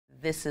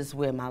This is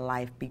where my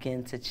life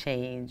began to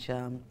change.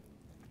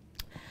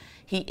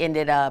 He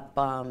ended up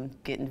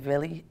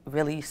getting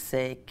really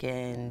sick,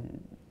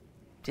 and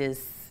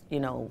just,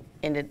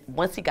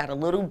 once he got a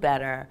little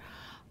better,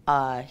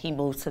 he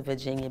moved to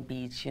Virginia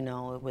Beach. It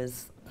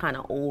was kind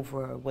of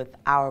over with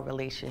our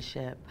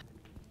relationship.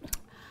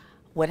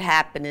 What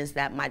happened is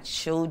that my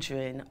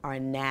children are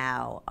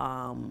now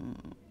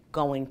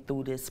going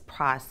through this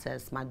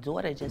process. My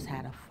daughter just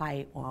had a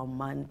fight on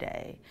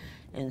Monday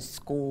in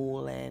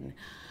school, and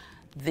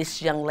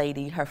this young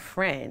lady, her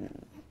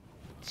friend,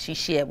 she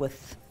shared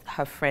with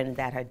her friend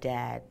that her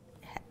dad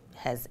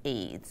has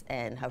AIDS,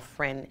 and her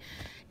friend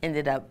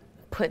ended up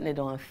putting it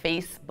on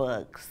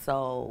Facebook.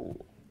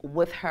 So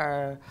with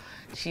her,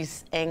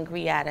 she's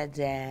angry at her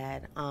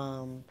dad,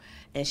 and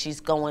she's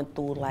going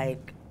through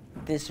like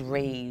this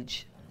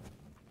rage.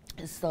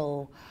 And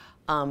so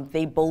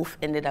they both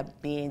ended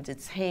up being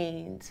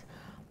detained,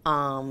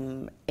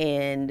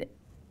 and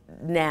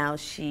now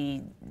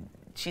she's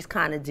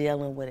kind of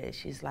dealing with it.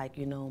 She's like,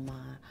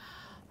 Ma,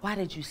 why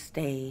did you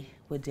stay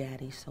with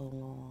Daddy so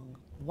long?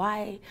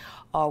 Why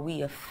are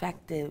we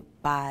affected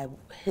by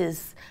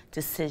his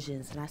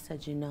decisions? And I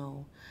said,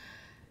 no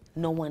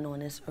one on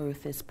this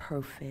earth is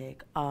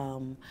perfect,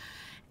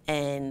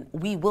 and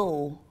we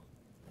will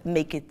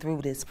make it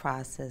through this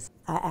process.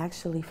 I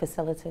actually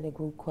facilitate a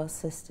group called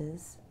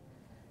Sisters.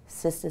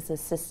 Sisters are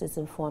sisters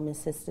informing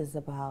sisters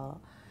about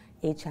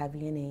HIV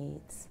and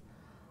AIDS.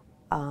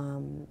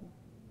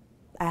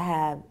 I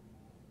have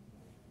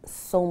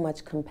so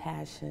much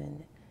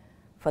compassion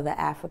for the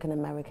African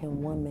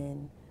American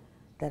woman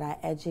that I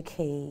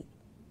educate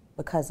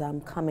because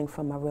I'm coming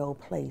from a real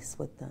place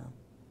with them.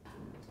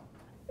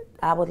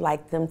 I would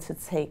like them to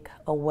take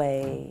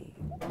away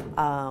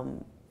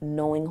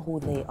knowing who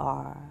they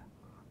are,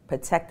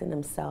 protecting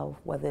themselves,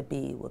 whether it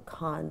be with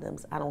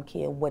condoms. I don't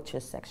care what your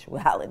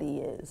sexuality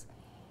is.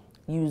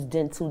 Use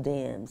dental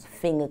dams,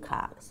 finger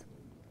cocks,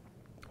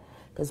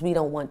 because we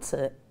don't want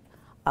to.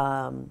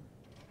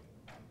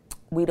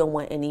 We don't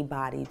want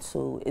anybody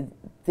to.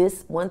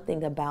 This one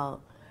thing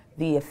about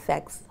the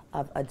effects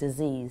of a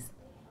disease,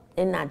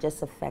 it not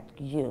just affect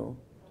you,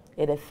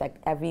 it affects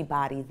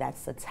everybody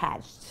that's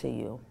attached to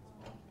you.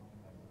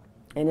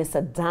 And it's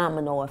a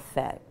domino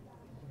effect.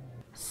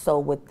 So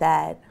with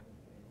that,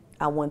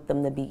 I want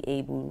them to be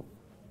able,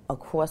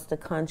 across the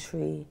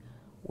country,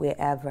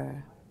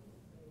 wherever,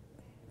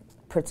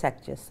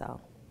 protect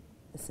yourself.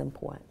 It's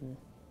important.